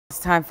It's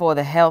time for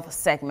the health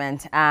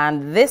segment,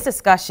 and this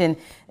discussion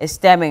is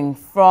stemming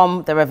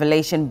from the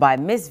revelation by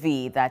Ms.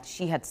 V that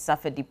she had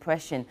suffered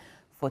depression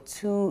for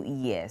 2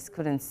 years,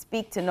 couldn't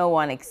speak to no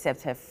one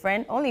except her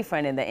friend, only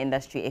friend in the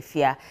industry,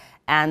 Ifia,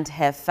 and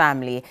her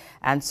family.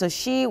 And so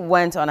she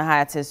went on a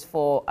hiatus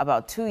for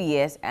about 2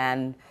 years,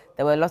 and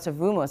there were lots of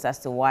rumors as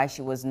to why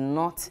she was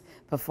not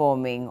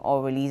performing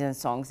or releasing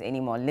songs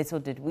anymore. Little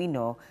did we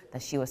know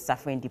that she was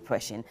suffering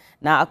depression.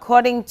 Now,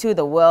 according to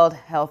the World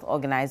Health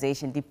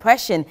Organization,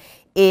 depression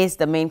is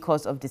the main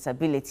cause of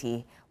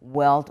disability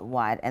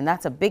worldwide, and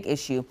that's a big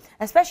issue,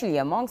 especially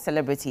among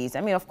celebrities.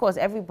 I mean, of course,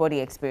 everybody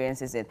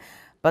experiences it,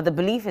 but the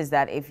belief is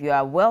that if you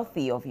are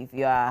wealthy or if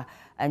you are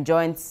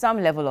enjoying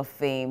some level of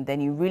fame, then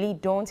you really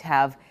don't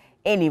have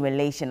any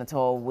relation at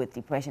all with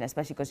depression,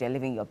 especially because you're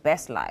living your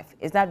best life.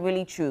 Is that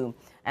really true?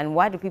 And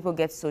why do people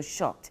get so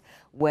shocked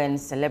when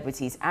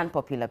celebrities and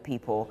popular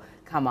people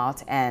come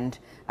out and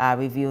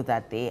reveal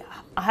that they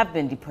have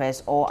been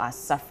depressed or are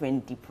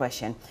suffering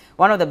depression?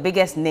 One of the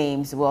biggest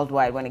names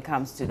worldwide when it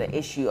comes to the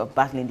issue of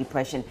battling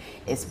depression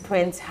is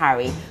Prince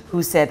Harry,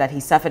 who said that he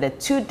suffered a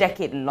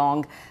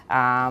 2-decade-long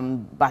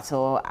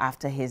battle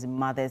after his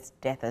mother's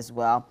death as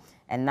well.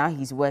 And now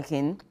he's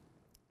working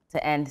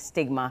to end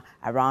stigma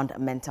around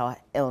mental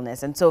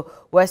illness. And so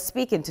we're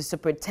speaking to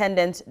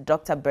Superintendent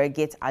Dr.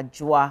 Birgit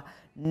Ajua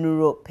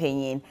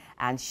Nuro-Penyin,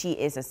 and she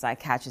is a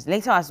psychiatrist.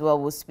 Later as well,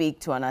 we'll speak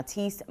to an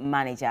artist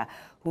manager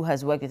who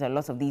has worked with a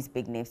lot of these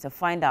big names to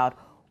find out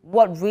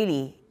what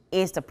really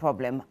is the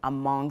problem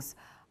amongst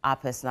our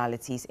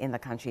personalities in the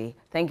country.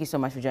 Thank you so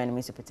much for joining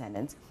me,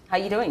 Superintendent. How are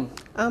you doing?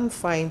 I'm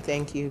fine,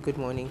 thank you. Good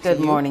morning to you.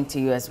 Good morning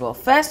to you as well.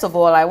 First of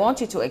all, I want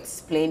you to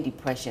explain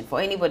depression for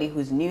anybody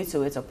who's new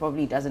to it or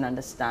probably doesn't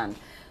understand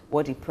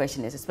what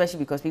depression is, especially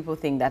because people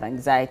think that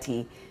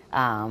anxiety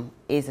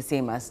is the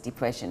same as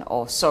depression,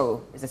 or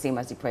sorrow is the same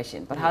as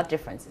depression. But how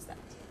different is that?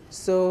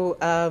 So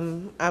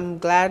I'm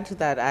glad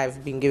that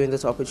I've been given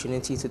this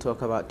opportunity to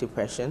talk about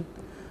depression.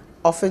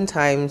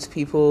 Oftentimes,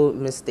 people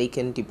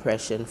mistaken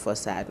depression for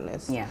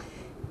sadness. Yeah.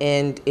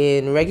 And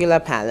in regular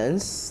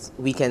parlance,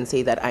 we can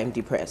say that I'm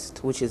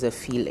depressed, which is a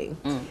feeling.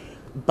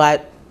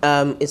 But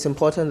it's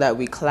important that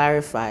we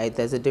clarify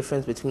there's a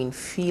difference between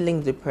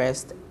feeling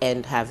depressed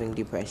and having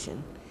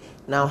depression.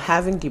 Now,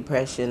 having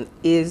depression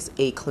is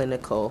a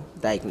clinical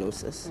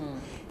diagnosis.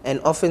 And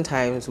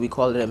oftentimes, we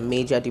call it a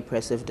major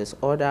depressive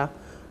disorder.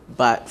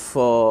 But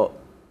for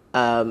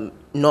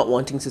not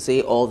wanting to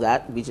say all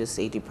that, we just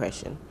say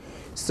depression.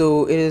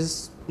 So it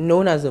is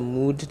known as a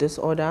mood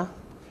disorder,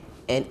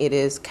 and it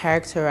is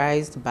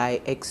characterized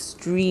by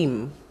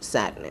extreme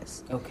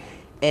sadness. Okay.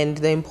 And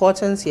the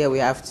importance here we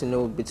have to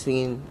know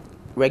between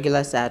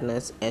regular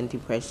sadness and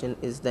depression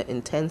is the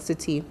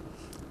intensity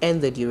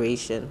and the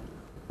duration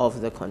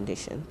of the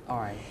condition. All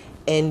right.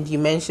 And you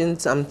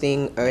mentioned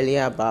something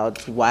earlier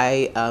about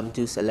why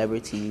do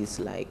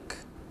celebrities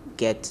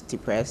get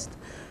depressed.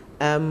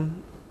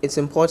 It's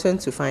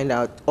important to find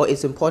out, or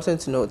it's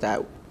important to know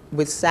that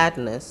with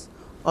sadness,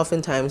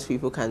 oftentimes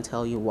people can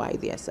tell you why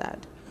they're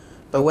sad.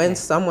 But when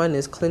someone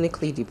is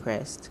clinically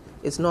depressed,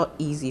 it's not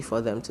easy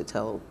for them to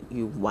tell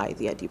you why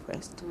they are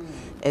depressed.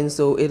 And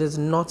so it is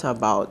not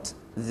about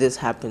this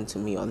happened to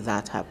me or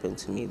that happened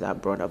to me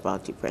that brought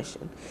about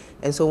depression.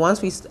 And so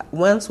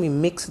once we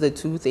mix the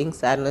two things,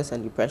 sadness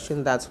and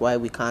depression, that's why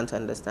we can't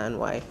understand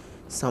why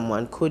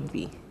someone could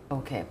be.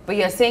 Okay. But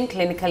you're saying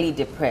clinically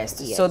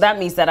depressed. Yes. So that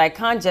means that I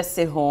can't just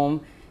sit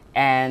home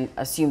and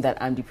assume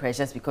that I'm depressed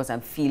just because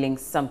I'm feeling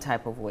some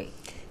type of way.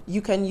 You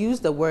can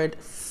use the word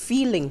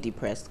feeling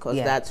depressed because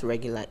that's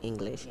regular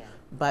English. Yeah.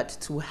 But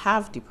to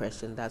have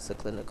depression, that's a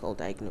clinical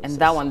diagnosis.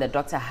 And that one, the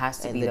doctor has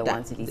to be the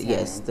one to determine.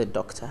 Yes, the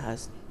doctor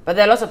has. But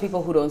there are lots of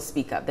people who don't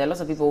speak up. There are lots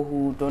of people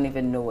who don't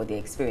even know what they're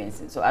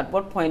experiencing. So at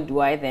what point do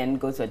I then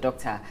go to a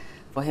doctor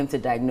for him to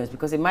diagnose?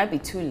 Because it might be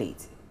too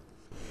late.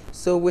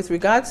 So with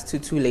regards to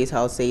too late,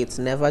 I'll say it's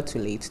never too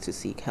late to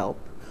seek help.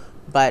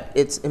 But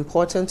it's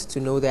important to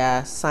know there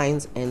are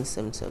signs and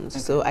symptoms.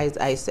 Okay. So as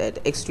I said,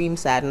 extreme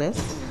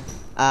sadness,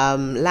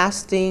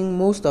 lasting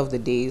most of the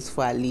days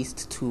for at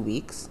least 2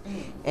 weeks.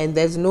 And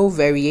there's no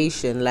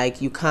variation,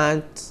 like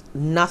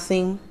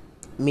nothing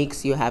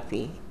makes you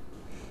happy.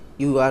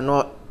 You are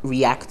not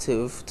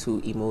reactive to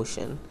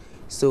emotion.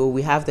 So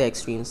we have the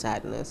extreme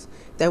sadness.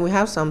 Then we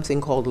have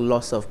something called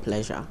loss of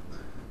pleasure.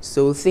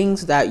 So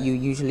things that you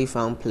usually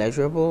found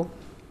pleasurable,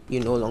 you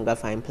no longer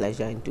find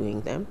pleasure in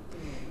doing them.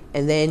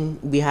 And then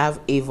we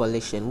have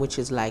avolition, which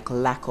is like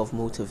lack of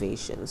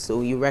motivation. So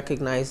you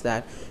recognize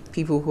that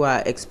people who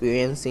are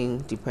experiencing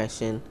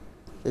depression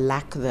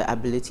lack the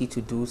ability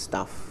to do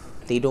stuff.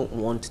 They don't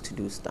want to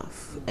do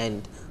stuff.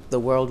 And the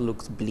world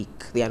looks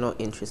bleak. They are not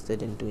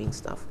interested in doing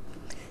stuff.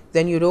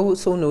 Then you'd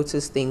also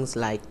notice things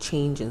like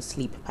change in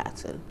sleep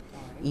pattern.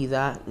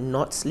 Either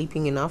not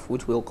sleeping enough,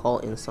 which we'll call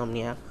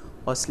insomnia,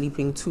 or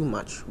sleeping too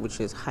much,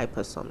 which is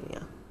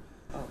hypersomnia.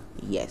 Oh.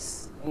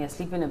 Yes. When you're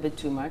sleeping a bit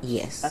too much?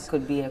 Yes. That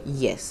could be a...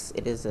 Yes,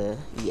 it is a,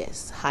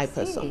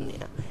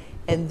 hypersomnia.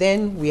 And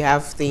then we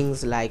have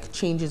things like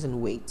changes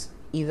in weight,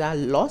 either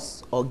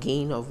loss or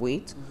gain of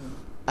weight.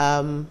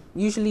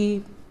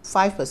 Usually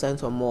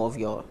 5% or more of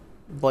your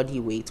body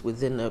weight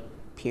within a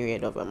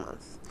period of a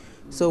month.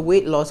 So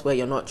weight loss where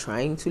you're not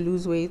trying to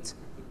lose weight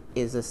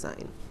is a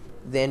sign.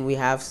 Then we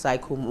have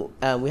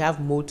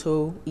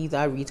motor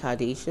either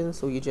retardation,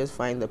 so you just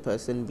find the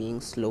person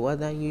being slower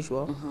than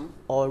usual,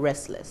 or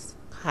restless,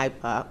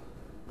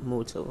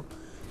 hypermotor.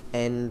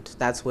 And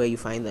that's where you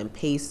find them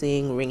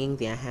pacing, wringing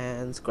their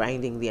hands,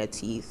 grinding their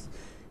teeth.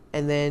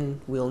 And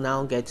then we'll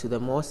now get to the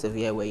more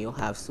severe where you'll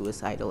have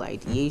suicidal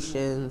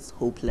ideations,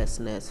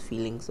 hopelessness,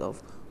 feelings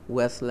of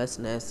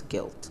worthlessness,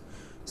 guilt.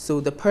 So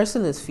the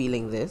person is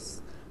feeling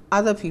this.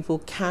 Other people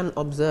can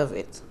observe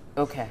it.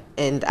 Okay.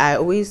 And I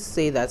always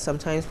say that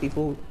sometimes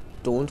people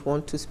don't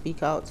want to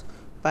speak out.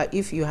 But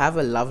if you have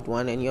a loved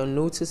one and you're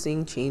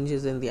noticing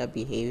changes in their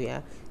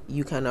behavior,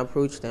 you can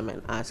approach them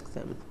and ask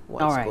them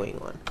what's going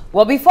on.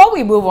 Well, before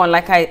we move on,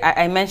 like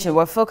I mentioned,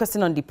 we're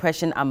focusing on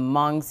depression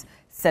amongst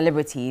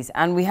celebrities.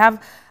 And we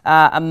have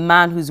a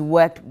man who's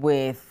worked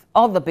with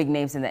all the big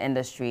names in the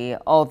industry,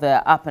 all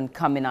the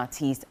up-and-coming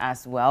artists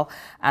as well.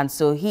 And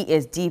so he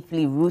is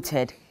deeply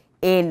rooted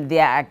in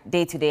their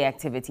day-to-day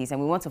activities.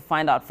 And we want to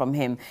find out from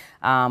him,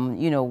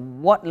 you know,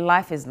 what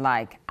life is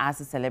like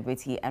as a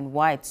celebrity and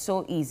why it's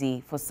so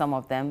easy for some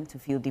of them to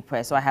feel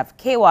depressed. So I have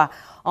Kewa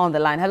on the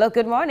line. Hello,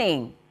 good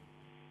morning.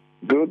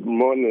 Good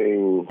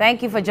morning.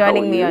 Thank you for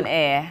joining me on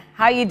air.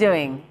 How are you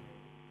doing?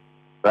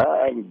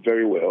 I'm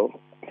very well.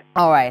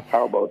 All right.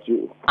 How about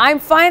you? I'm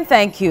fine,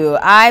 thank you.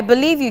 I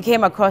believe you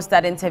came across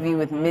that interview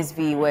with Ms.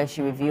 V where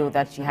she revealed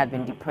that she had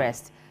been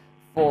depressed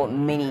for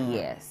many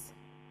years.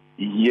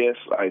 Yes,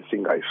 I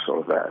think I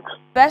saw that.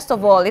 First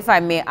of all, if I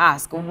may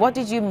ask, what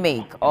did you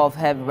make of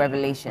her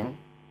revelation?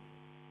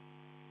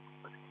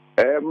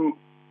 Well,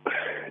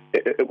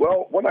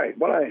 when I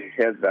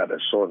heard that, I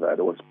saw that,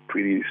 it was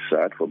pretty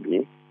sad for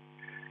me.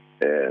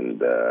 And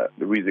the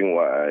reason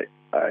why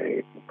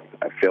I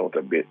felt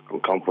a bit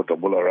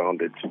uncomfortable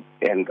around it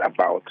and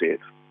about it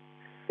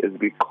is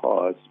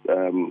because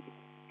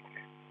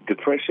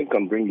depression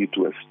can bring you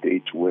to a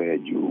stage where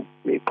you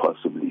may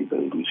possibly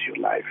even lose your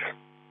life.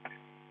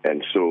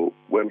 And so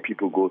when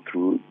people go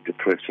through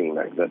depression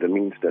like that, it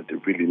means that they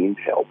really need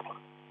help.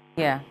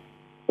 Yeah.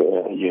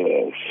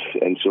 Yes.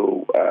 And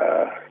so,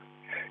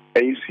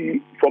 and you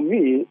see, for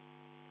me,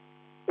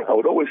 I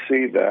would always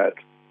say that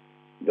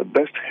the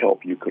best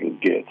help you can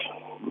get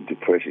with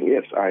depression,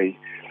 yes, I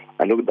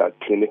know that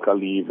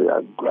clinically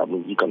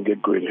you can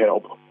get great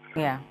help,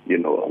 you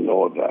know, and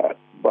all that.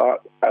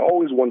 But I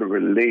always want to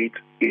relate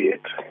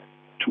it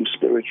to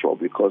spiritual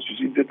because, you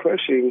see,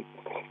 depression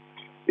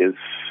is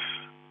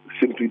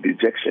simply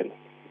dejection,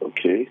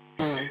 okay?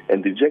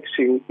 And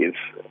dejection is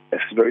a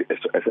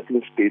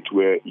certain state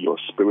where your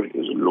spirit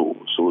is low,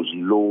 so it's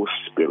low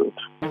spirit,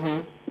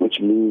 which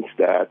means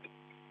that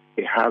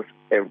it has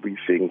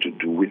everything to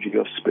do with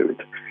your spirit.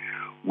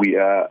 We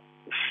are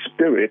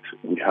spirit,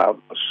 we have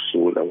a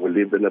soul, and we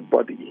live in a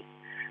body.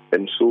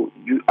 And so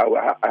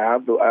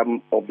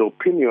I'm of the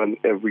opinion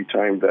every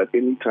time that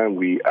anytime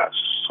we are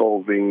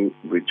solving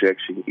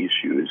rejection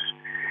issues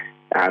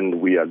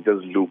and we are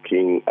just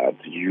looking at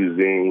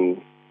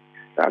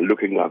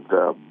looking at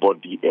the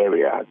body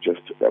area,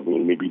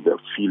 maybe the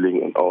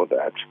feeling and all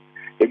that,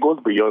 it goes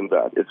beyond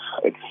that.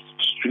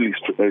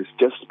 It's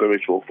just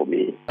spiritual for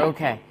me.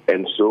 Okay.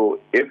 And so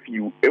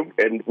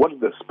and what's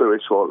the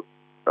spiritual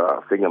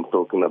thing I'm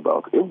talking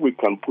about? If we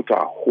can put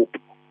our hope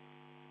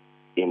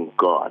in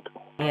God,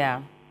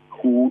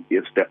 who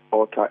is the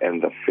author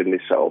and the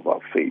finisher of our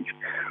faith,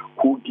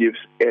 who gives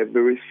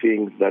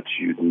everything that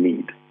you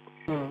need.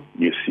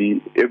 You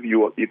see, if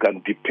you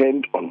can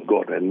depend on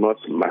God and not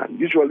man.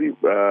 Usually,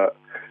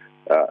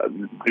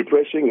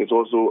 depression is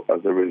also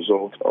as a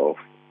result of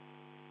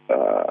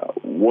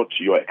what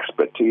your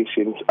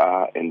expectations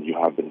are and you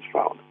haven't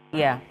found.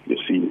 Yeah. You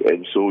see,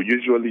 and so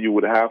usually you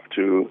would have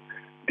to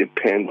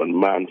depend on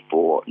man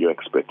for your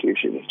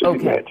expectations to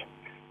be met.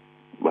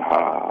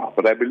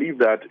 But I believe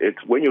that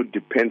it's when you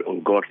depend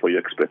on God for your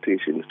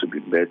expectations to be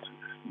met,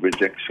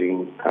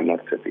 rejection cannot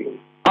set in.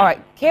 All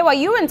right, Kewa,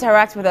 you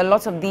interact with a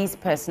lot of these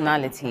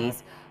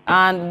personalities,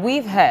 and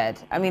we've heard,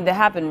 I mean, there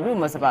have been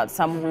rumors about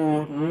some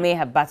who may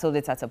have battled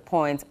it at a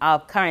point, are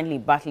currently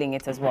battling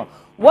it as well.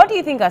 What do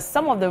you think are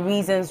some of the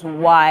reasons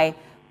why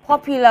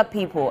popular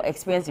people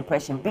experience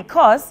depression?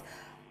 Because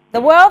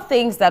the world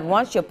thinks that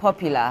once you're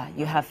popular,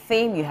 you have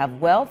fame, you have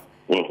wealth,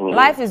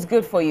 life is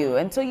good for you,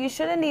 and so you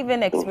shouldn't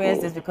even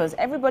experience this because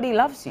everybody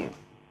loves you.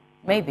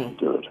 Maybe.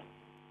 Good.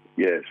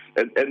 Yes,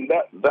 and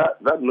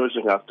that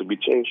notion has to be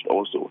changed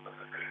also.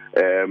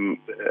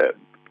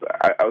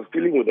 I was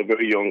dealing with a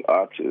very young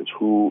artist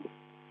who,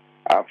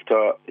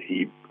 after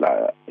he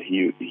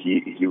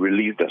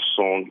released a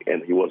song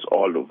and he was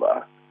all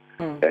over,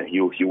 and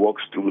he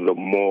walks through the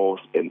malls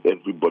and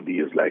everybody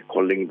is like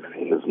calling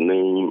his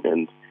name,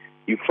 and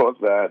he thought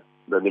that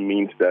it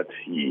means that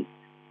he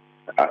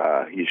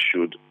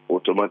should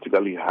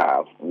automatically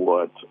have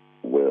what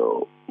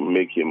will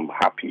make him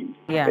happy.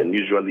 Yeah. And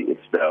usually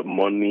it's the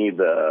money,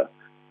 the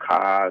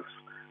cars,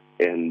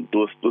 and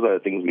those are the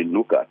things we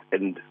look at.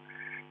 And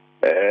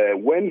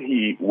when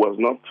he was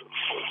not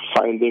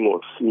finding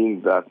or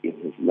seeing that in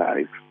his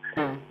life,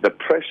 the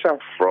pressure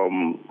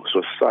from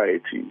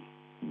society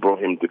brought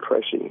him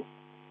depression.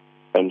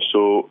 And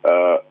so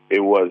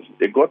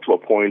it got to a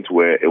point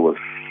where it was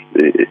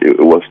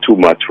too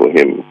much for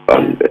him.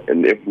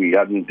 And if we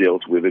hadn't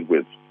dealt with it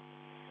with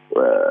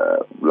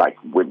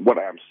what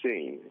I am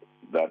saying,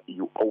 that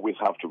you always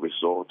have to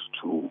resort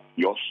to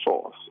your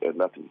source, and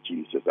that is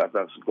Jesus,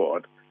 that's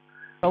God.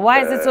 But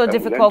why is it so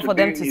difficult for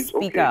them to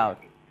speak out?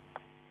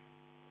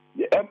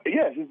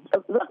 Yes,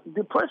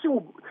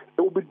 depression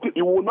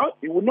you will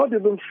not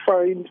even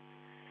find.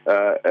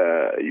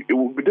 It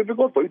will be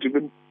difficult for you to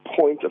even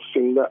point a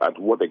finger at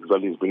what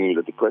exactly is bringing you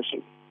the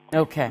depression.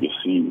 Okay. You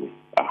see,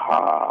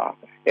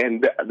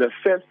 and the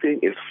third thing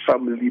is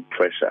family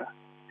pressure,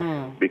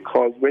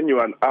 because when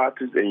you're an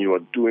artist and you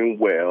are doing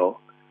well,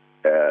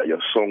 your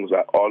songs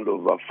are all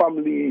over.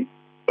 Family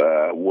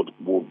would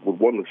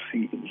want to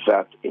see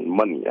that in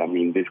money. I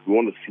mean, they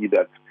want to see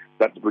that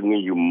that's bringing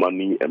you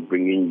money and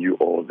bringing you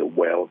all the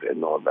wealth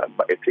and all that.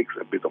 But it takes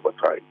a bit of a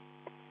time.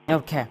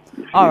 Okay.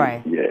 All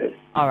right. Yes.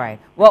 All right.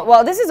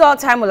 Well, this is all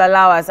time will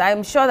allow us.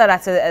 I'm sure that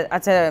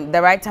at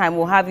the right time,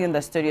 we'll have you in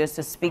the studios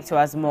to speak to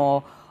us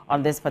more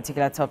on this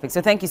particular topic.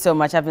 So thank you so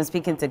much. I've been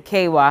speaking to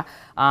Keiwa,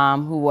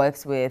 who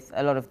works with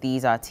a lot of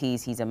these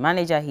artists. He's a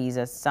manager, he's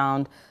a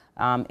sound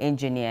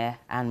engineer,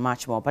 and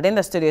much more. But in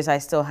the studios, I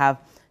still have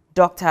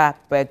Dr.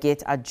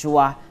 Birgit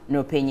Adwoa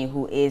Nopenyi,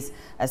 who is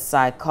a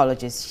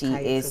psychologist. She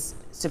is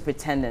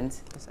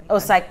superintendent. Oh,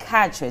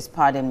 psychiatrist,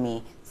 pardon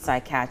me,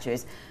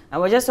 psychiatrist.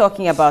 And we're just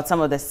talking about some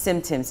of the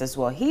symptoms as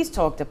well. He's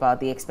talked about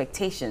the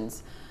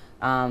expectations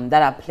that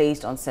are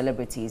placed on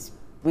celebrities,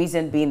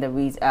 reason being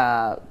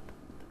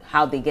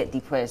how they get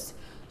depressed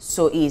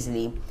so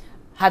easily.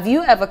 Have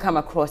you ever come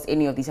across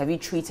any of these? Have you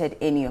treated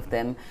any of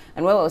them?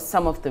 And what were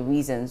some of the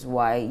reasons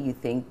why you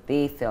think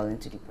they fell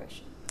into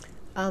depression?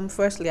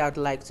 Firstly, I'd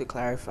like to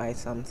clarify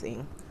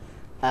something.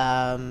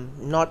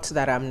 Not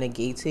that I'm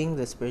negating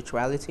the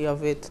spirituality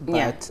of it,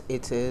 but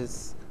it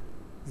is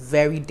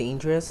very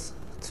dangerous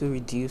to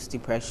reduce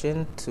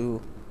depression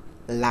to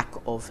lack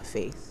of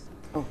faith.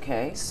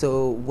 Okay.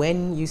 So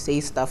when you say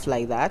stuff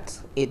like that,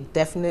 it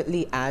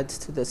definitely adds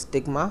to the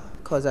stigma,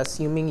 because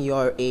assuming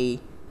you're a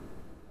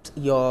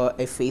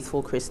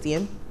faithful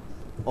Christian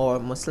or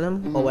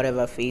Muslim or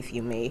whatever faith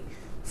you may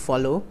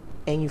follow,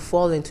 and you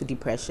fall into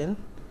depression,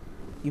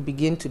 you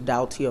begin to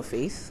doubt your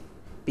faith,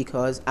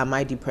 because am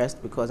I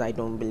depressed because I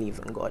don't believe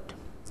in God?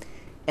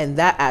 And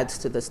that adds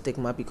to the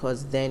stigma,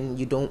 because then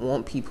you don't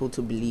want people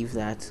to believe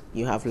that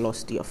you have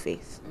lost your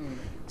faith.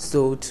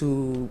 So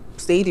to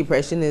say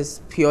depression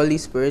is purely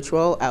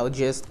spiritual, I'll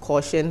just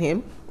caution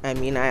him. I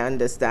mean, I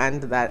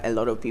understand that a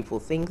lot of people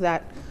think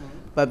that,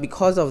 but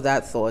because of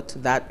that thought,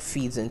 that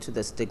feeds into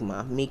the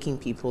stigma, making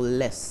people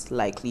less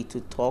likely to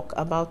talk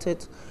about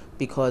it,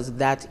 because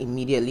that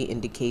immediately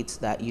indicates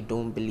that you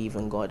don't believe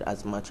in God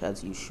as much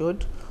as you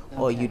should,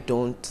 or you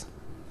don't.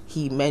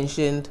 He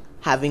mentioned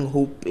having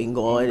hope in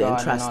God and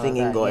trusting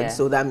in God.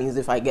 So that means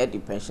if I get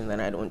depression, then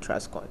I don't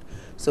trust God.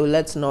 So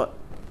let's not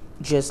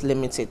just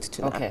limit it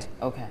to that.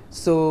 Okay.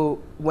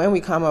 So when we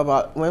talk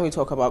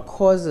about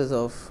causes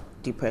of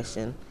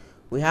depression,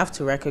 we have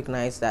to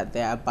recognize that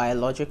there are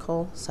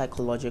biological,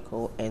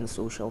 psychological, and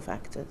social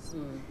factors.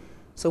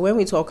 So when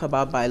we talk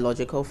about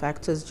biological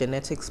factors,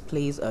 genetics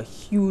plays a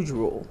huge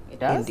role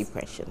in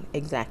depression.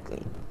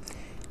 Exactly.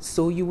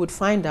 So you would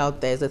find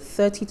out there's a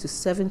 30 to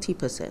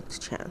 70%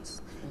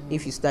 chance.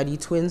 If you study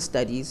twin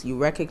studies, you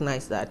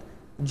recognize that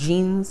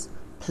genes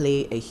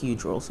play a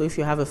huge role. So if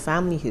you have a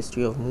family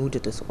history of mood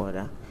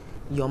disorder,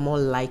 you're more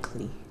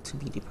likely to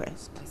be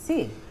depressed. I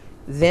see.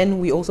 Then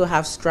we also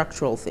have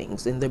structural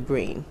things in the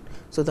brain.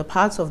 So the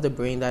parts of the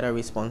brain that are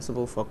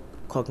responsible for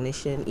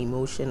cognition,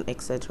 emotion,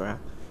 etc.,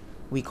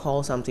 we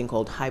call something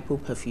called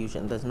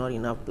hypoperfusion. There's not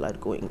enough blood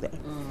going there.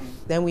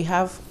 Then we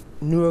have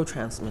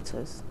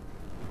neurotransmitters,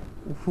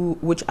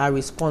 which are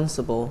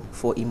responsible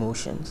for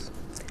emotions.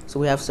 So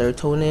we have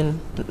serotonin,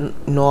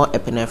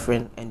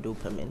 norepinephrine, and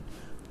dopamine.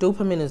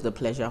 Dopamine is the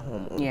pleasure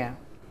hormone. Yeah.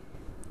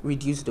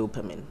 Reduce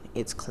dopamine,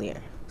 it's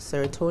clear.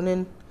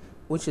 Serotonin,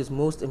 which is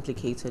most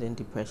implicated in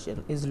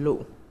depression, is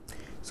low.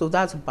 So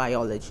that's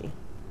biology.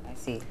 I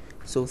see.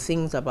 So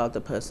things about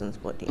the person's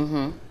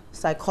body.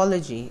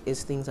 Psychology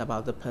is things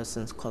about the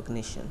person's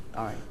cognition.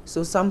 All right.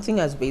 So something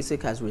as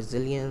basic as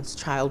resilience,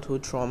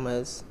 childhood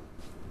traumas,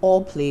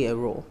 all play a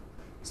role.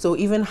 So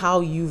even how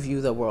you view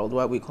the world,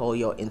 what we call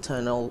your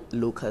internal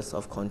locus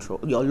of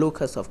control, your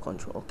locus of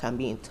control can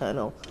be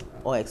internal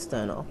or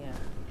external. Yeah.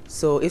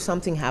 So if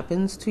something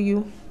happens to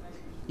you,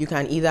 you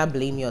can either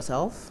blame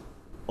yourself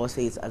or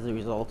say it's as a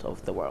result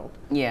of the world.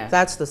 Yeah.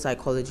 That's the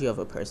psychology of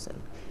a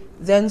person.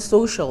 Then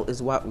social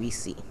is what we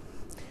see.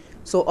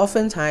 So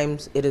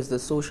oftentimes it is the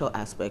social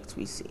aspect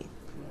we see.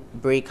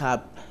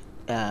 Breakup,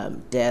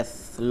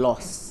 death,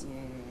 loss.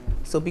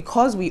 So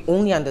because we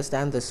only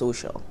understand the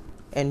social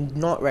and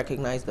not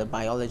recognize the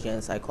biology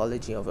and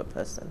psychology of a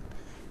person,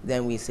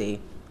 then we say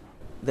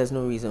there's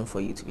no reason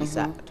for you to be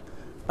sad.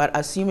 But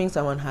assuming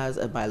someone has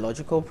a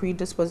biological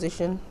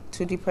predisposition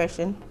to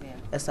depression,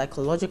 a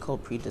psychological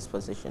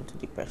predisposition to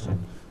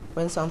depression,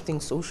 when something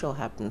social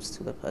happens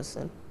to the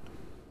person,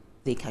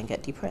 they can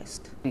get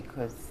depressed.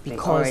 Because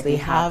they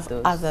have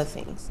those other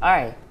things. All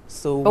right.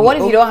 So but what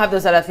if you don't have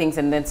those other things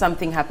and then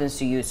something happens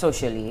to you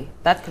socially?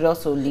 That could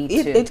also lead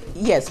to...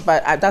 Yes,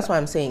 but that's what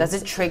I'm saying. Does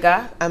it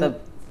trigger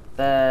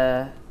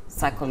the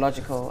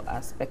psychological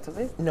aspect of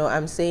it? No,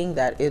 I'm saying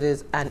that it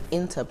is an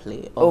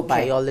interplay of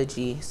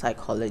biology,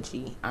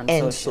 psychology,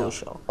 and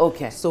social.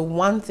 Okay. So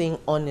one thing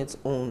on its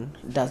own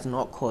does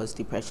not cause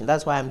depression.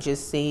 That's why I'm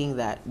just saying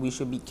that we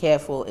should be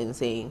careful in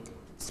saying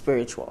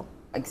spiritual.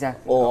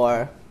 Exactly.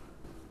 Or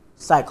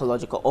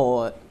psychological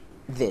or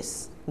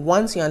this.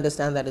 Once you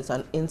understand that it's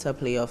an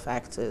interplay of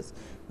factors,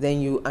 then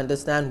you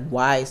understand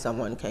why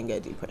someone can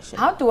get depression.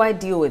 How do I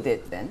deal with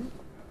it then?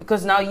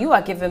 Because now you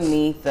are giving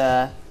me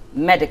the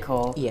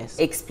medical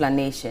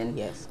explanation.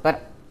 Yes.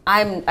 But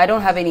I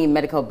don't have any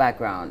medical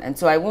background, and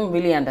so I won't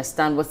really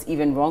understand what's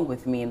even wrong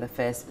with me in the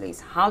first place.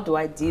 How do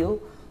I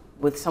deal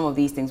with some of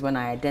these things when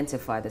I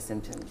identify the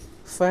symptoms?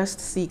 First,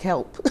 seek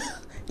help.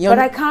 But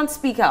I can't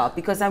speak out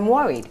because I'm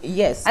worried.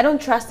 Yes. I don't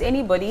trust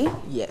anybody.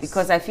 Yes.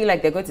 Because I feel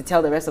like they're going to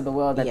tell the rest of the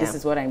world that this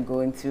is what I'm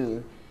going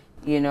through,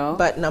 you know?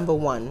 But number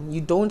one,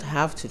 you don't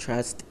have to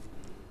trust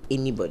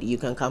anybody. You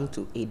can come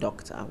to a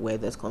doctor where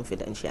there's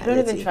confidentiality. I don't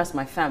even trust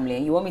my family.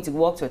 And you want me to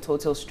walk to a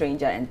total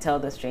stranger and tell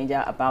the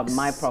stranger about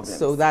my problems.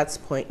 So that's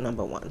point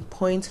number one.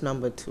 Point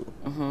number two.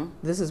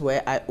 This is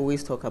where I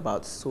always talk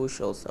about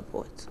social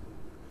support.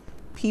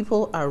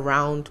 People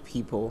around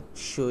people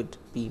should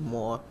be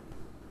more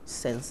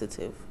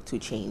sensitive to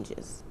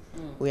changes.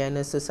 We are in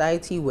a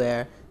society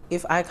where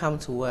if I come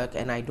to work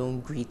and I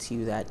don't greet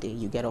you that day,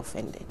 you get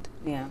offended.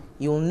 Yeah.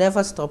 You'll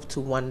never stop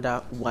to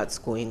wonder what's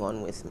going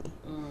on with me.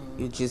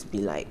 You'll just be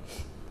like,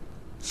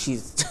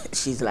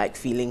 she's like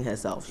feeling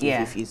herself. She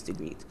refused to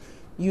greet.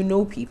 You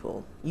know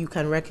people. You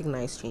can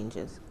recognize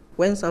changes.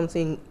 When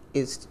something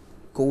is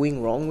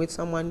going wrong with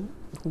someone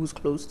who's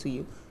close to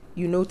you,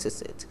 you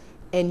notice it.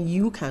 And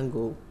you can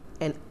go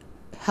and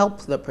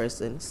help the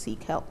person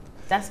seek help.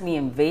 That's me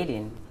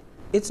invading.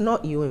 It's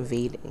not you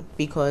invading,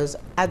 because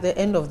at the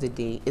end of the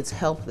day, it's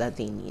help that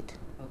they need.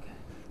 Okay.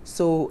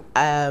 So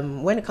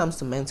when it comes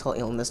to mental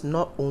illness,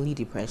 not only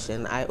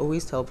depression, I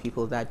always tell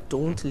people that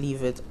don't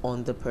leave it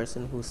on the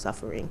person who's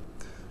suffering.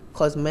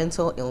 Because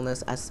mental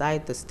illness,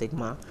 aside the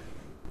stigma,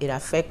 it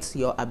affects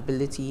your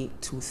ability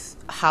to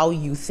how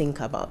you think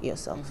about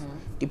yourself.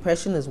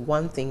 Depression is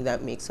one thing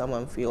that makes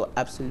someone feel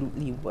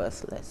absolutely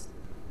worthless,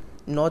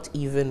 not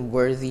even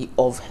worthy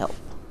of help.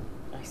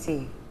 I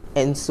see.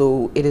 And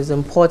so it is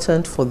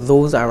important for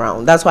those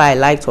around. That's why I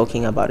like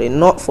talking about it,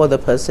 not for the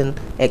person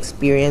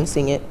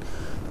experiencing it,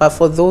 but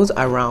for those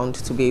around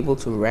to be able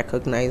to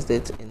recognize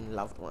it in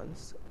loved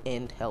ones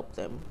and help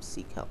them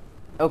seek help.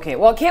 Okay,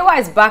 well, KY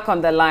is back on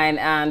the line,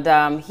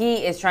 and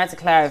he is trying to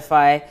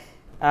clarify.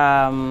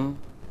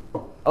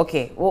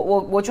 Okay,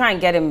 we'll try and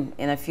get him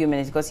in a few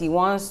minutes because he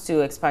wants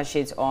to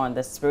expatiate on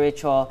the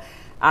spiritual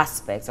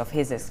aspects of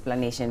his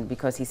explanation,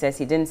 because he says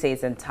he didn't say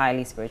it's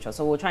entirely spiritual.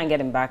 So we'll try and get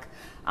him back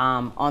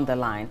on the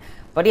line.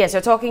 But yes,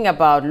 you're talking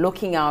about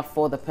looking out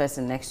for the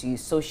person next to you,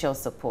 social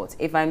support.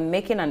 If I'm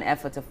making an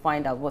effort to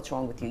find out what's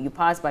wrong with you, you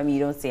pass by me, you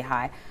don't say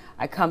hi.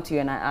 I come to you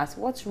and I ask,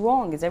 what's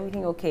wrong? Is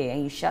everything okay?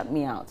 And you shut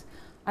me out.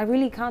 I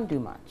really can't do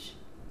much.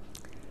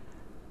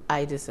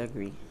 I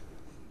disagree.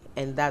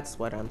 And that's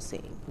what I'm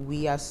saying.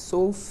 We are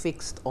so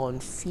fixed on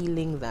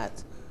feeling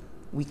that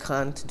we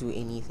can't do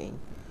anything.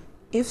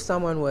 If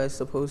someone was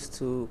supposed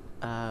to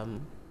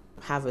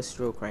have a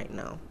stroke right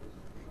now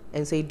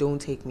and say, don't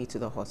take me to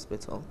the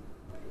hospital,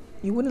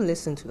 you wouldn't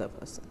listen to that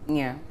person.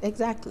 Yeah.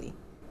 Exactly.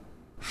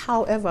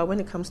 However, when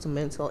it comes to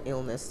mental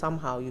illness,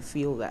 somehow you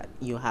feel that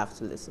you have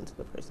to listen to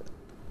the person.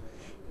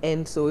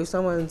 And so if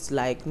someone's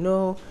like,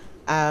 no,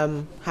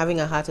 having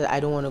a heart attack,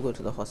 I don't want to go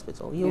to the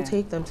hospital, you'll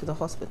take them to the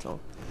hospital.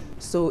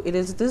 So it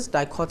is this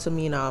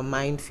dichotomy in our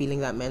mind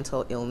feeling that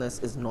mental illness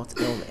is not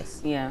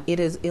illness. Yeah.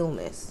 It is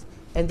illness.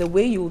 And the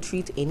way you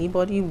treat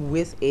anybody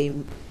with a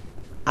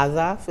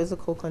other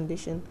physical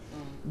condition,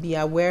 be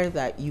aware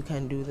that you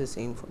can do the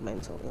same for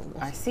mental illness.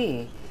 I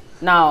see.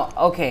 Now,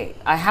 okay,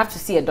 I have to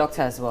see a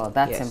doctor as well.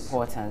 That's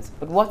important.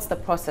 But what's the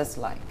process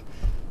like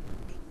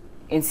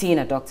in seeing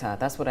a doctor?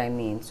 That's what I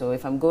mean. So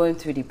if I'm going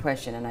through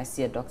depression and I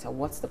see a doctor,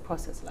 what's the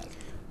process like?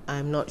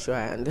 I'm not sure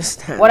I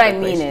understand. What I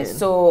mean is,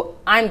 so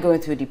I'm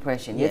going through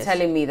depression. Yes. You're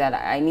telling me that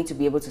I need to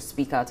be able to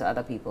speak out to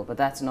other people, but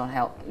that's not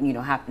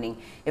happening.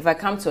 If I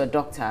come to a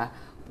doctor,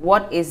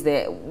 what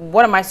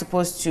am I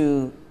supposed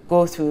to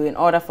go through in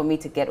order for me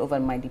to get over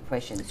my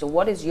depression? So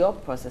what is your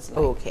process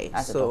like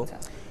as a doctor?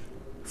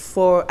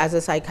 As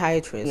a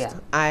psychiatrist,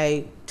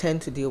 I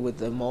tend to deal with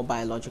the more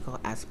biological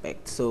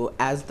aspect. So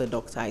as the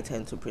doctor, I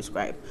tend to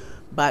prescribe.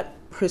 But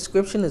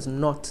prescription is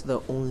not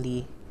the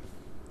only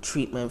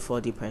treatment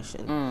for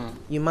depression.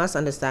 You must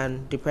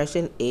understand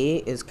depression A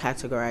is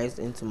categorized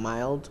into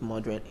mild,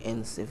 moderate,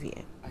 and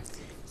severe.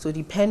 So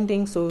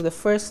the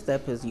first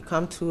step is you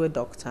come to a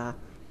doctor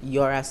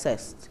you're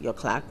assessed, you're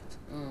clacked,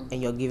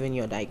 and you're given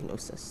your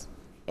diagnosis.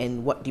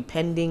 And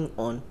depending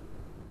on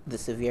the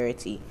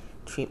severity,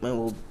 treatment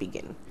will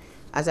begin.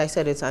 As I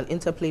said, it's an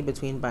interplay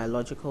between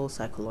biological,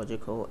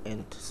 psychological,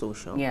 and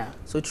social. Yeah.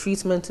 So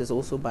treatment is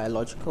also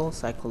biological,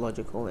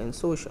 psychological, and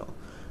social.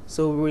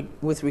 So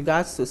with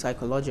regards to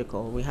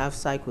psychological, we have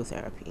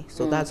psychotherapy.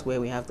 So that's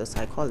where we have the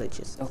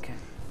psychologist. Okay.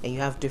 And you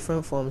have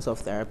different forms of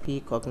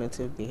therapy,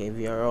 cognitive,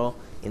 behavioral,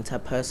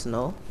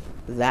 interpersonal,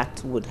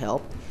 that would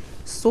help.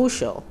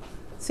 Social,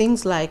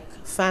 things like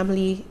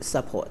family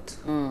support,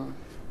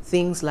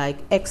 things like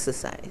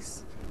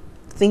exercise,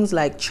 things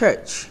like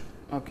church.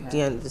 Okay. Do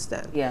you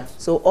understand? Yeah.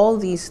 So all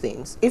these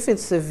things. If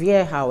it's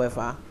severe,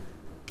 however,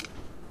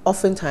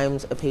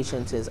 oftentimes a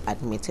patient is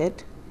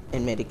admitted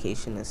and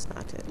medication is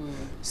started.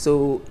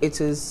 So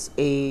it is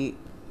a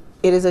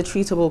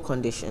treatable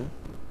condition.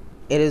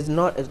 It is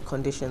not a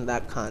condition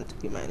that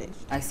can't be managed.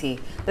 I see.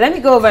 Let me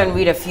go over and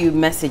read a few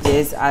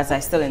messages as I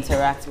still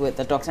interact with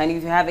the doctor. And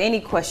if you have any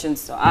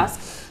questions to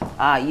ask,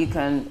 you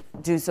can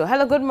do so.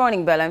 Hello, good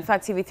morning, Bella. In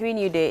fact, TV3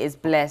 New Day is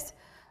blessed.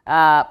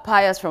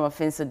 Pious from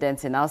Afinso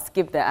Denton. I'll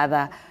skip the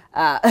other,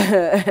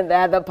 the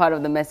other part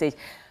of the message.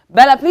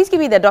 Bella, please give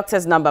me the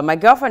doctor's number. My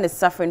girlfriend is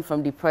suffering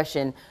from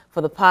depression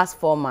for the past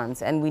 4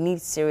 months and we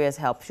need serious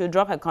help. She'll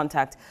drop her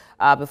contact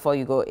before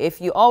you go. If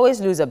you always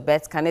lose a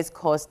bet, can it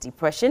cause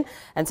depression?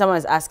 And someone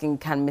is asking,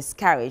 can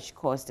miscarriage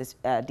cause this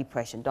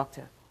depression?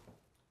 Doctor.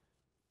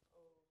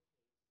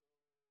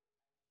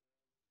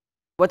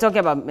 We're talking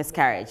about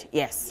miscarriage,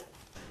 yes.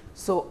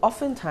 So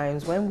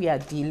oftentimes when we are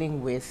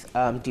dealing with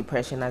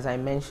depression, as I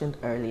mentioned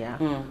earlier,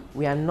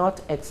 we are not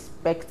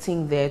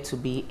expecting there to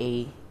be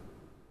a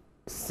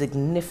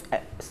significant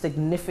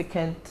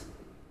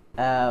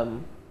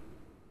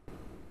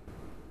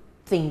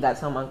thing that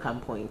someone can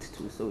point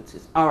to, so to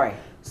speak. All right.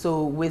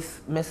 So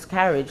with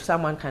miscarriage,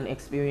 someone can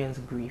experience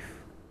grief.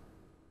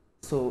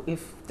 So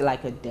if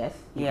like a death,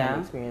 you can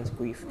experience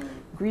grief.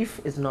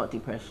 Grief is not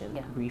depression.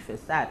 Grief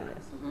is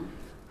sadness.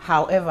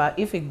 However,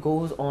 if it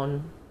goes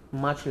on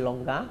much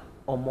longer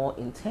or more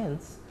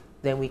intense,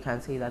 then we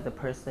can say that the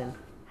person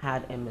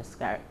had a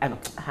miscarriage and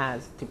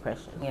has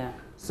depression. Yeah.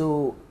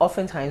 So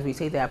oftentimes we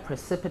say they are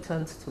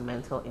precipitants to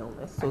mental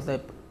illness. So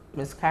the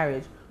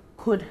miscarriage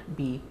could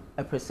be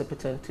a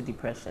precipitant to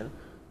depression.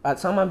 But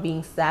someone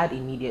being sad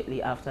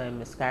immediately after a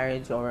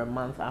miscarriage or a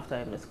month after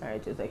a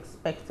miscarriage is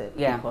expected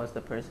because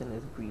the person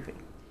is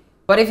grieving.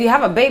 But if you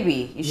have a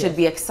baby, you should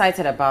be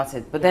excited about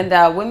it. But then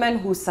there are women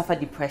who suffer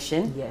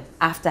depression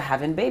after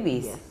having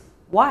babies.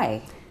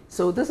 Why?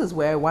 So this is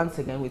where, once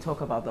again, we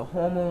talk about the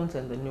hormones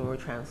and the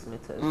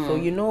neurotransmitters. So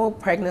you know,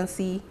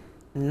 pregnancy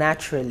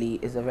naturally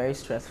is a very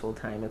stressful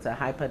time. It's a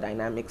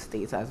hyperdynamic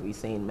state, as we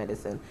say in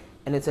medicine.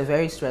 And it's a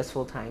very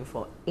stressful time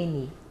for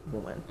any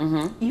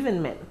woman,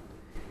 even men.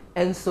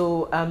 And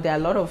so there are a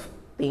lot of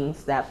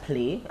things that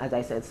play, as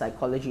I said,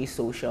 psychology,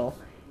 social.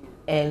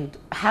 And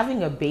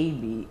having a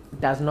baby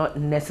does not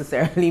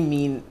necessarily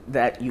mean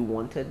that you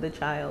wanted the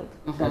child.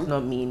 Does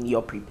not mean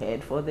you're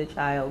prepared for the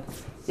child.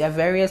 There are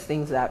various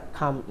things that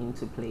come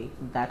into play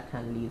that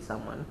can lead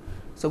someone.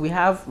 So we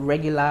have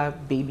regular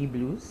baby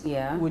blues,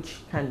 which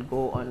can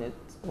go on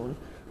its own.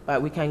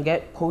 But we can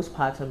get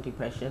postpartum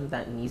depression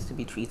that needs to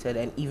be treated,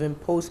 and even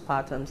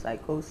postpartum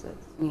psychosis,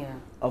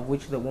 of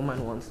which the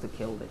woman wants to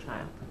kill the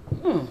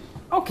child.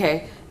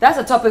 Okay, that's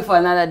a topic for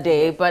another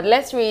day, but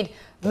let's read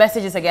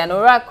messages again.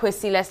 Ora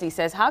Kwesi Leslie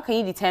says, how can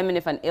you determine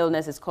if an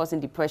illness is causing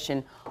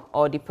depression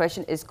or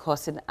depression is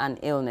causing an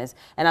illness?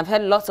 And I've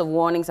heard lots of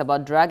warnings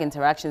about drug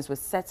interactions with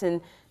certain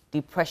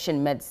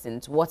depression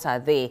medicines. What are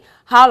they?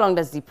 How long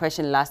does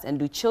depression last? And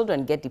do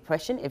children get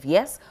depression? If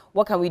yes,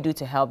 what can we do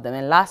to help them?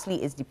 And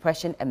lastly, is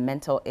depression a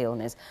mental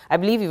illness? I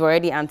believe you've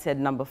already answered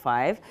number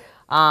 5.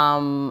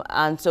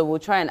 And so we'll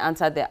try and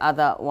answer the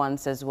other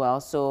ones as well.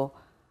 So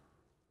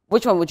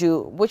which one?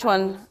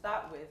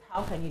 Start with,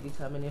 how can you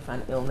determine if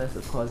an illness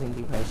is causing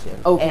depression?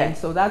 Okay. And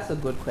so that's a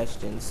good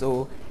question.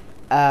 So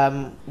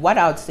what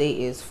I would say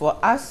is, for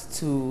us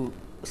to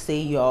say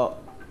you're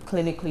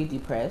clinically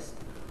depressed,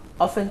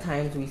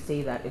 oftentimes we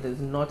say that it is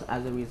not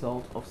as a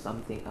result of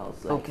something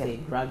else, like say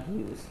drug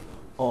use,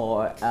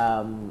 or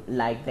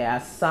like there are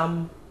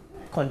some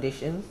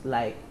conditions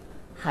like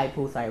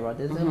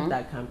hypothyroidism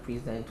that can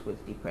present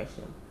with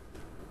depression.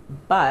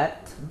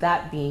 But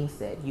that being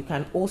said, you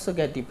can also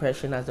get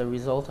depression as a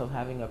result of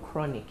having a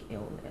chronic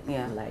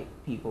illness, like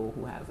people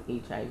who have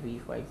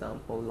HIV, for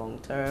example,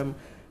 long-term,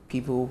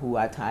 people who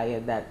are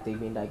tired that they've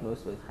been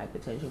diagnosed with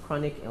hypertension,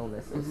 chronic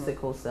illnesses,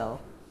 sickle cell.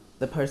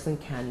 The person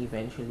can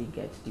eventually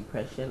get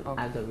depression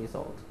as a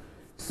result.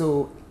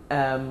 So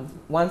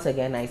once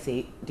again, I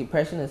say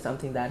depression is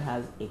something that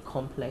has a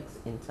complex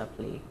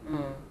interplay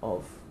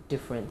of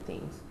different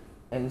things.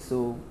 And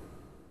so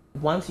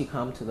once you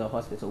come to the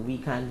hospital, we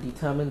can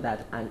determine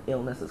that an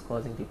illness is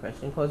causing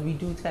depression because we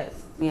do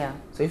tests. Yeah.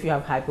 So if you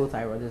have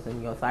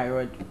hypothyroidism, your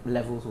thyroid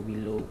levels will be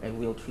low, and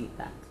we'll treat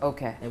that.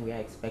 Okay. And we are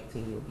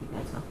expecting you'll be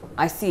better.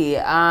 I see.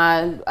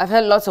 And I've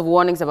heard lots of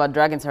warnings about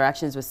drug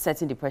interactions with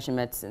certain depression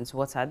medicines.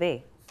 What are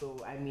they?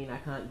 So, I mean, I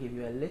can't give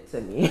you a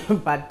litany,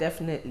 but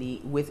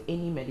definitely with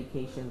any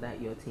medication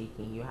that you're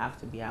taking, you have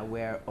to be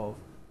aware of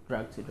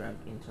drug-to-drug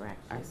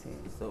interactions. I see.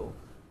 So,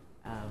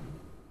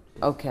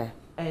 Okay.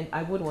 and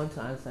I would want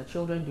to answer,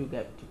 children do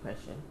get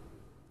depression,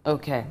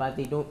 Okay. but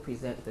they don't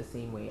present the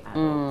same way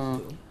adults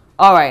do.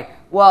 All right.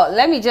 Well,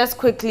 let me just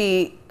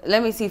quickly,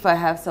 let me see if I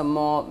have some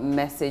more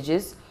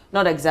messages.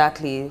 Not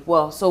exactly.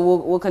 Well, so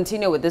we'll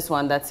continue with this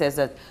one that says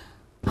that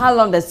how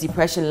long does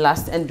depression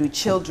last, and do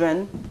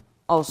children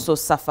also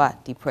suffer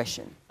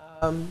depression?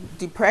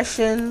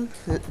 Depression,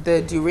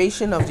 the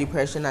duration of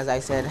depression, as I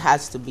said,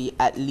 has to be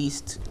at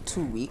least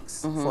 2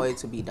 weeks for it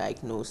to be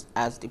diagnosed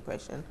as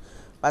depression.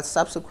 But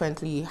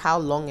subsequently, how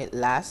long it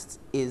lasts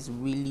is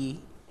really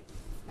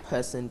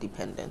person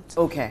dependent.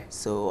 Okay.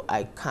 So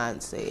I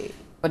can't say.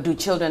 But do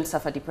children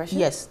suffer depression?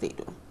 Yes, they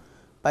do.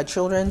 But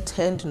children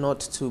tend not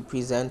to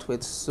present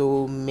with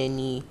so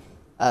many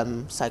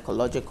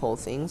psychological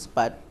things,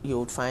 but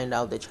you'll find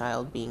out the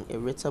child being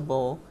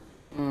irritable,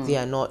 they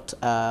are not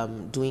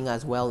doing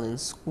as well in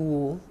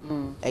school,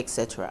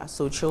 etc.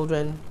 So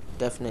children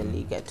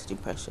definitely get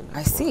depression.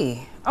 I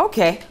see.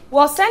 Okay.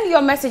 Well, send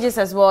your messages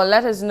as well.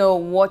 Let us know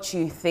what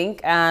you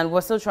think. And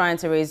we're still trying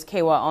to raise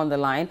Kewa on the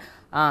line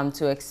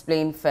to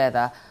explain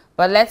further.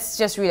 But let's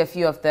just read a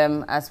few of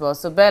them as well.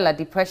 So Bella,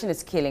 depression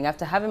is killing.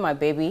 After having my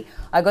baby,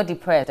 I got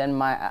depressed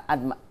and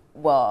and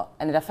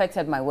it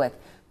affected my work.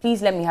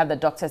 Please let me have the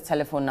doctor's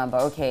telephone number.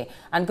 Okay.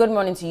 And good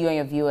morning to you and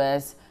your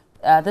viewers.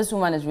 This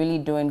woman is really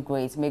doing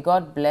great. May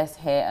God bless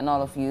her and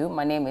all of you.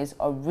 My name is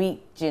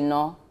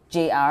Original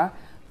JR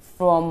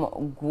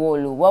from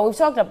Gwolu. Well, we've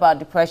talked about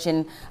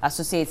depression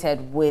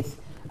associated with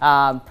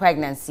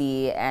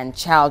pregnancy and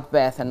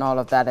childbirth and all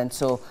of that. And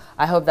so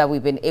I hope that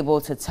we've been able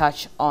to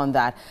touch on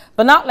that.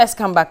 But now let's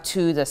come back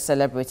to the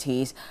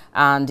celebrities.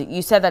 And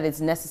you said that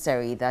it's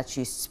necessary that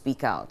you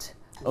speak out.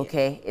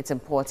 Okay, yeah. It's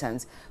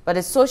important. But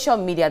is social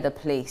media the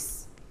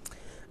place?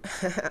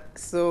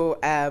 So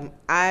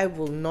I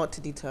will not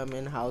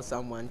determine how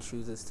someone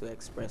chooses to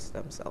express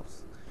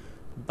themselves.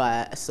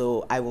 But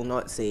so I will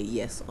not say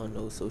yes or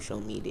no, social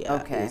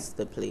media is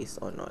the place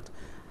or not.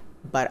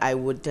 But I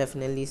would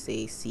definitely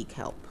say seek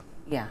help.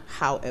 Yeah.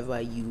 However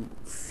you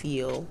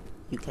feel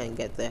you can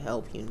get the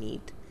help you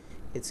need,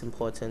 it's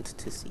important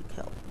to seek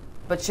help.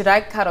 But should I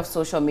cut off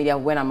social media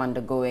when I'm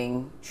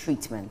undergoing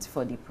treatment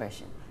for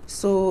depression?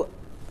 So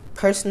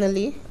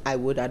personally, I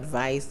would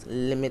advise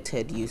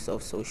limited use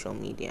of social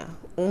media,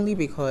 only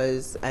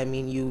because I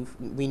mean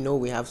we know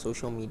we have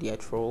social media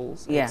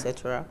trolls,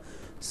 etc.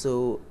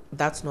 So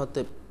that's not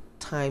the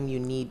time you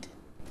need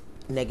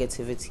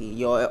negativity.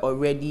 You're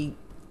already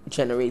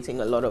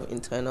generating a lot of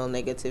internal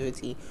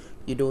negativity.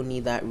 You don't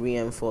need that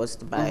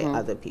reinforced by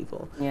other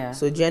people. Yeah.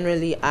 So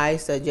generally, I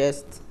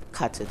suggest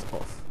cut it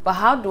off. But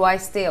how do I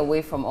stay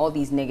away from all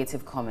these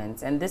negative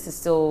comments? And this is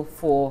still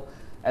for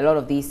a lot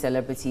of these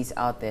celebrities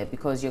out there,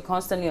 because you're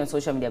constantly on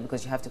social media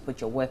because you have to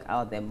put your work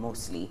out there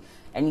mostly.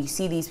 And you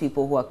see these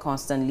people who are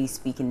constantly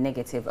speaking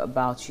negative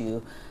about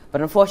you.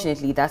 But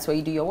unfortunately, that's where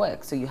you do your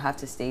work. So you have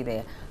to stay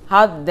there.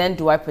 How then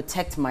do I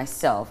protect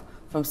myself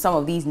from some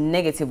of these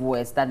negative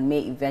words that may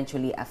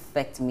eventually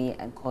affect me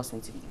and cause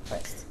me to be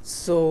depressed?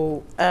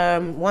 So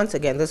once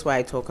again, that's why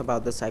I talk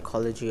about the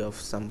psychology of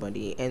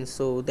somebody. And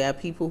so there are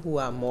people who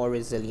are more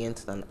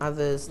resilient than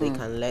others. They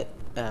can let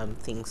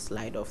things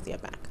slide off their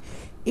back.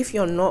 If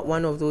you're not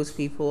one of those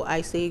people,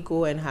 I say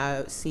go and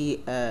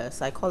see a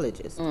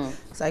psychologist.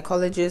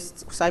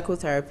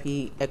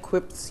 Psychotherapy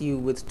equips you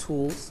with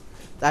tools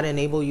that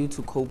enable you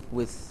to cope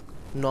with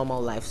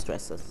normal life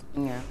stresses.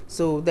 Yeah.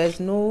 So there's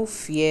no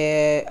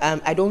fear.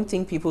 I don't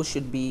think people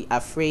should be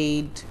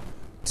afraid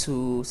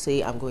to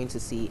say, I'm going to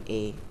see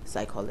a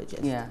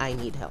psychologist. Yeah. I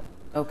need help.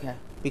 Okay.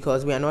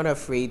 Because we are not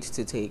afraid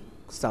to take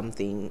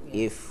something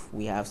if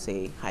we have,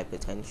 say,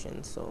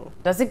 hypertension. So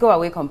does it go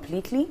away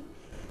completely?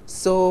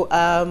 So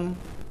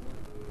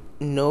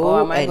no.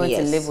 Or am I and going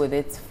yes. to live with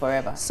it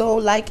forever? So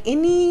like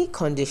any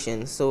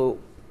condition, so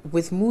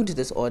with mood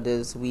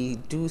disorders, we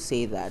do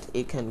say that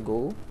it can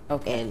go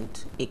and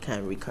it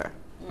can recur.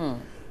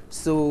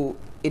 So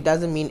it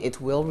doesn't mean it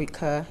will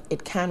recur,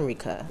 it can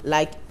recur.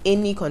 Like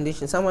any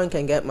condition, someone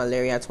can get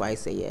malaria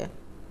twice a year.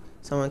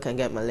 Someone can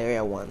get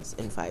malaria once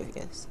in 5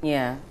 years.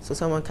 Yeah. So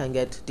someone can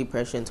get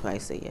depression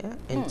twice a year,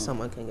 and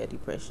someone can get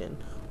depression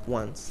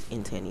once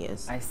in 10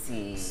 years. I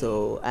see.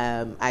 So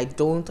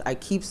I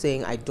keep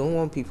saying I don't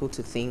want people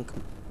to think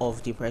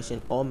of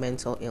depression or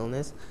mental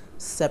illness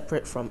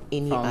separate from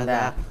any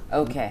other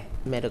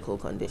medical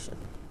condition.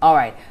 All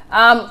right.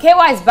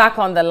 KY is back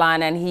on the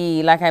line, and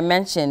he, like I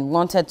mentioned,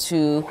 wanted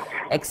to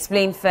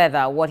explain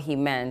further what he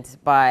meant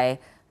by,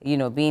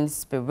 being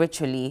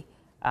spiritually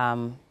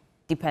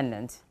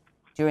dependent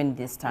during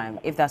this time,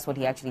 if that's what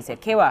he actually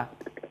said. KY.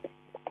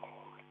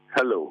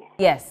 Hello.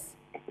 Yes.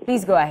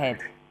 Please go ahead.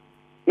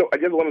 No, I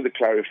just wanted to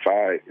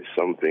clarify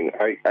something.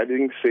 I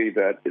didn't say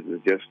that it is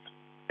just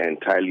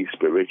entirely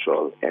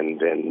spiritual and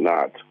then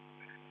not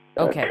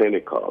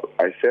clinical.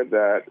 I said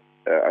that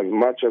as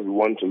much as we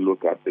want to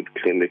look at it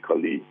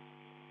clinically,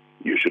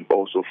 you should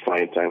also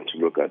find time to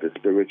look at it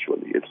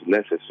spiritually. It's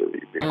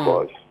necessary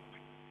because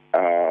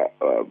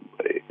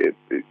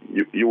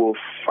you will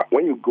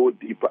when you go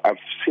deeper. I've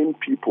seen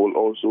people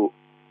also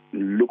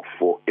look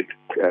for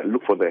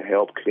the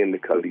help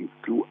clinically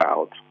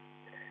throughout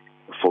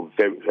for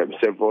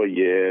several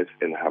years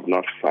and have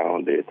not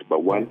found it.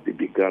 But once they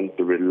began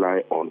to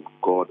rely on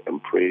God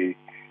and pray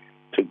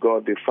to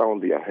God, they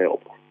found their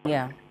help.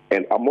 Yeah.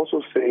 And I'm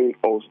also saying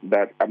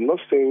that I'm not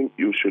saying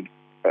you should.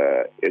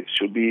 It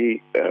should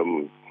be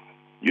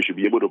you should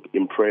be able to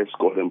impress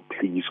God and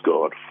please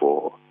God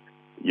for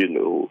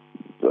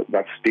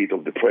that state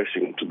of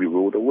depression to be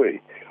rolled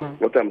away.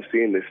 What I'm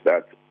saying is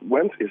that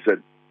once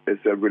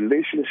it's a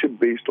relationship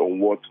based on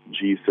what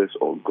Jesus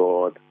or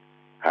God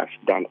has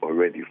done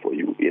already for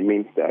you. It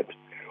means that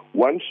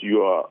once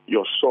your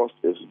source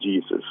is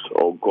Jesus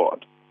or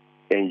God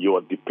and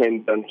you're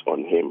dependent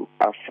on Him,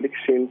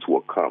 afflictions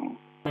will come.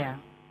 Yeah.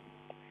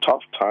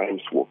 Tough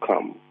times will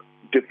come.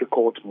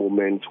 Difficult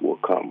moments will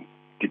come.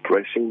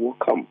 Depression will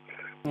come.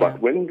 Yeah.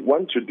 But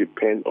once you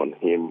depend on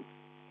Him,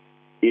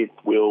 it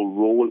will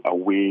roll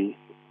away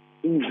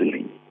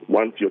easily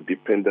once your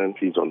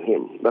dependency is on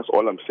Him. That's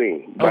all I'm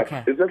saying. But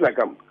it's just like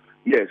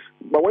yes,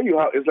 but when you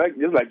have, it's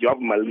just like you have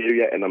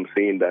malaria, and I'm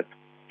saying that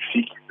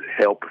seek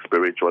help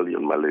spiritually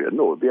on malaria.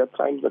 No, there are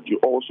times that you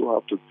also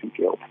have to seek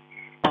help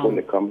when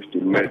it comes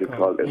to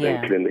medical and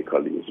then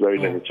clinically. It's very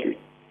necessary.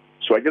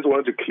 So I just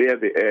wanted to clear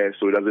the air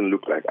so it doesn't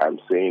look like I'm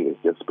saying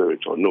it's just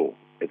spiritual. No,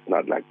 it's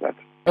not like that.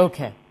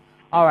 Okay.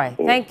 All right.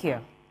 Thank you.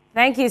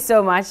 Thank you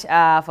so much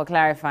for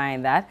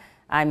clarifying that.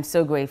 I'm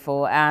so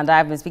grateful. And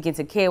I've been speaking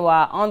to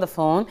Kewa on the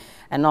phone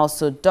and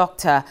also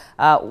Doctor.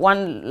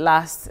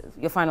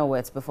 Your final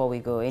words before we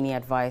go. Any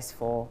advice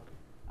for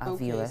our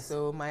viewers?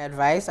 So my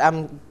advice,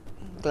 I'm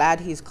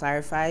glad he's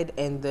clarified,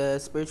 and the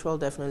spiritual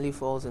definitely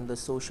falls in the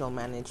social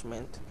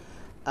management.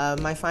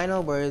 My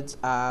final words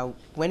are,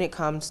 when it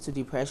comes to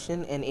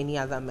depression and any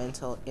other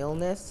mental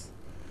illness,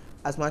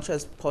 as much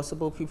as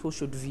possible, people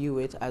should view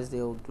it as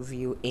they'll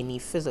view any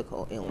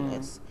physical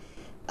illness.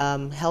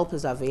 Help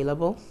is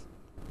available.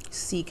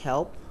 Seek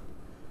help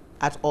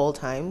at all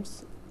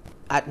times.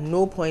 At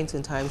no point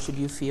in time should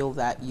you feel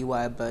that you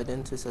are a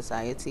burden to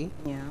society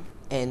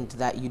and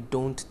that you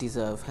don't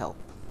deserve help.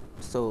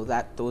 So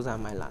those are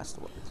my last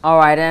words. All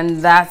right,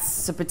 and that's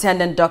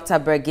Superintendent Dr.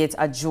 Birgit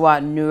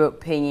Ajua Nuro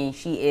Penyi.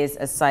 She is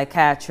a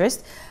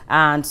psychiatrist.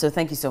 And so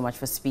thank you so much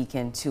for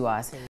speaking to us.